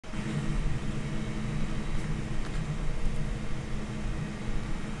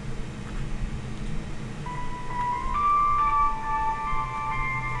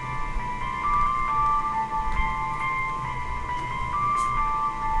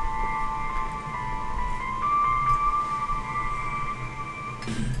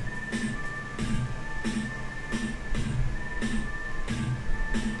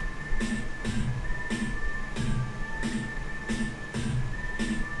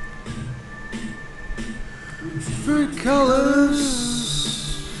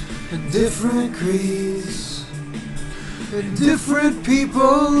colors and different creeds, and different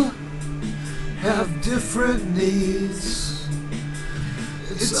people have different needs.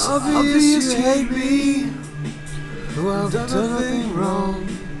 It's obvious you hate me, though I've done nothing wrong.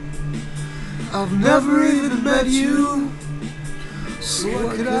 I've never even met you, so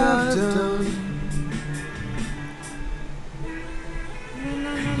what could I have done?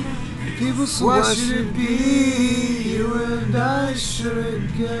 People say, why should it be you and I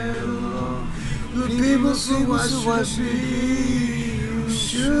shouldn't get along? The people say, why should it be you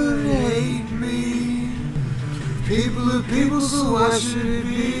should hate me? People say, why should it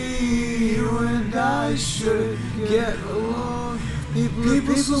be you and I shouldn't get along?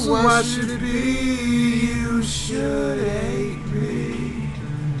 People say, why should it be you should hate me?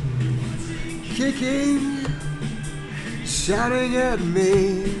 Kicking, shouting at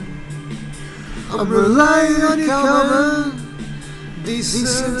me, I'm relying on your common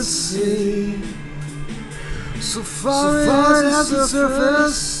decency. So far it hasn't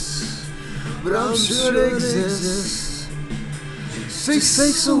surfaced, but I'm sure it exists. It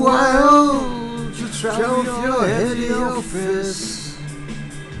takes a while to travel from your head to your fist.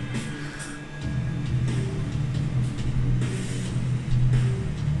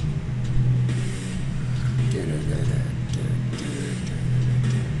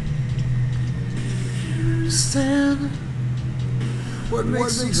 Understand what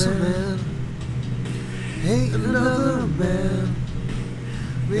makes a man hate another man.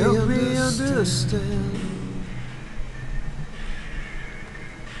 Help me understand.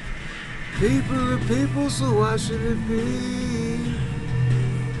 People are people, so why should it be?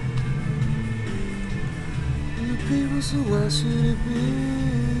 People, so why should it be?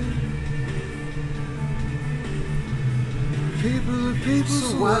 People are people,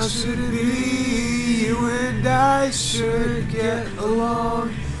 so why should it be you and I should get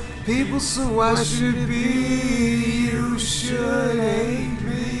along? People, so why should it be you should hate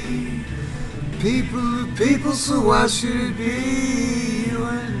me? People are people, so why should it be you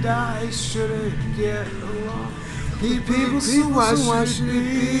and I shouldn't get along? People, so why should it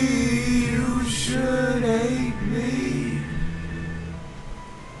be you should hate me?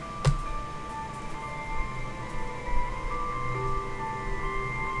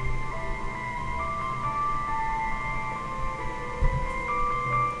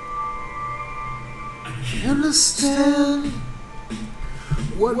 Understand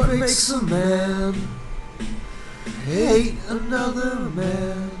what makes a man hate another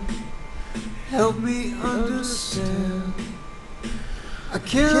man. Help me understand. I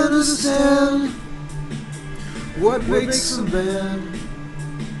can't understand what makes a man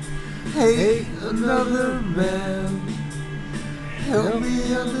hate another man. Help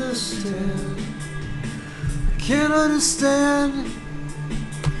me understand. I can't understand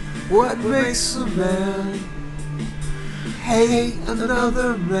what makes a man hate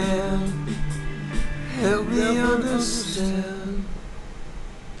another man. Help me understand.